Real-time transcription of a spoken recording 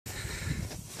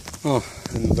Oh,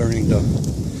 I'm burning the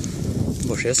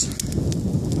bushes,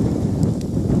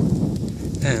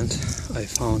 and I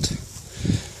found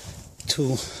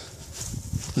 2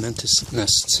 mantis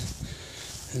nests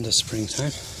in the springtime.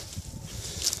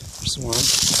 There's one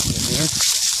over here.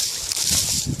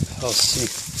 I'll see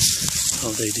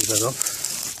how they develop.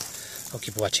 I'll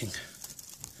keep watching.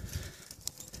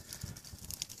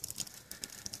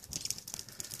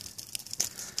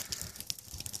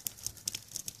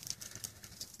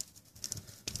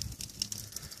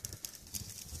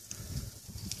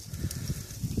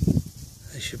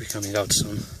 They should be coming out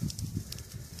soon.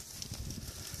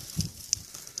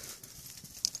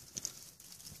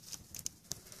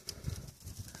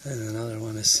 And another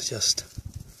one is just,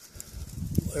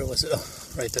 where was it? Oh,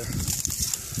 right there.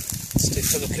 Let's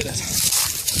take a look at it.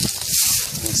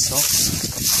 And so,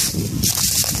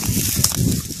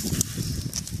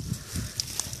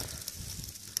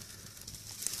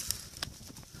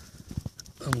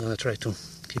 I'm gonna try to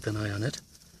keep an eye on it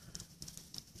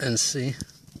and see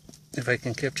if I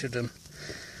can capture them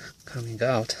coming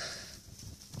out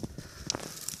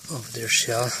of their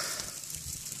shell.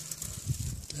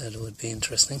 That would be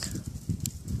interesting.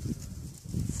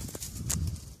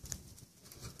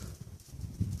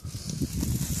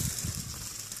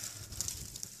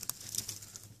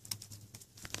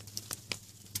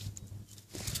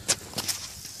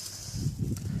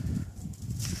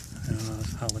 I don't know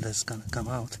how it is gonna come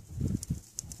out.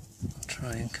 I'm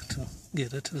trying to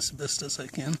get it as best as I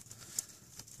can.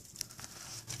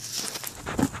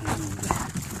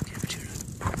 Capture it.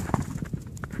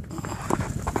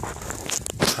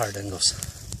 Hard angles.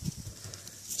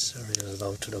 It's really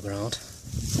low to the ground,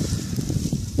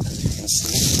 as you can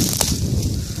see.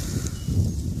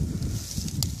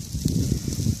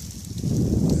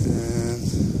 And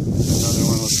another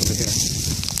one was over here.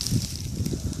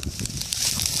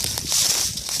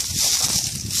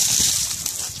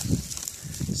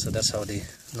 So that's how the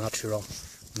natural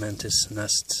mantis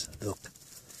nests look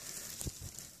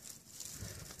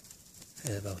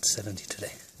at about 70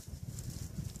 today.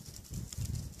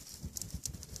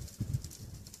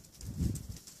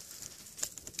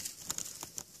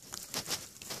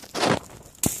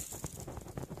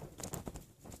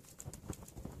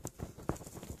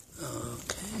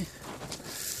 Okay,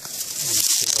 let's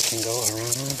see if I can go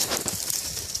around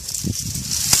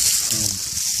from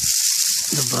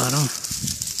the bottom.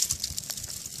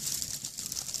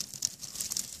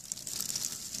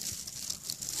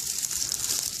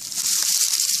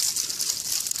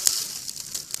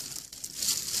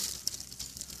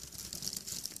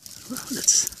 Well,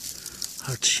 that's a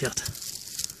hard shot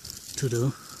to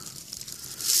do.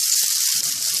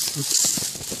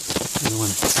 Oops, I don't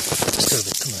want to disturb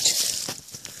it too much.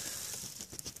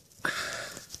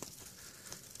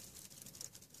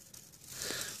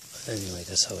 But anyway,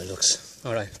 that's how it looks.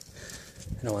 Alright,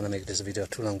 I don't want to make this video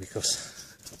too long because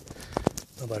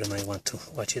nobody might want to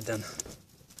watch it then.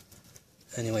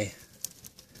 Anyway,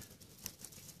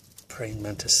 praying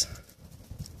mantis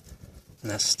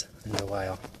nest in the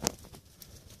wild.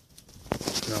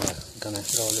 Now I'm gonna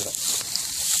go a little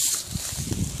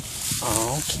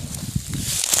out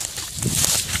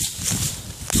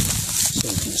so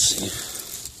you can see.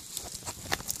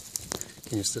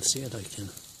 Can you still see it? I can.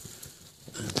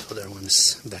 And the other one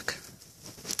is back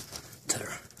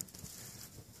there.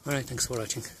 Alright, thanks for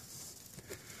watching.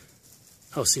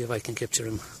 I'll see if I can capture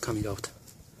them coming out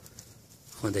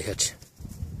when they hatch.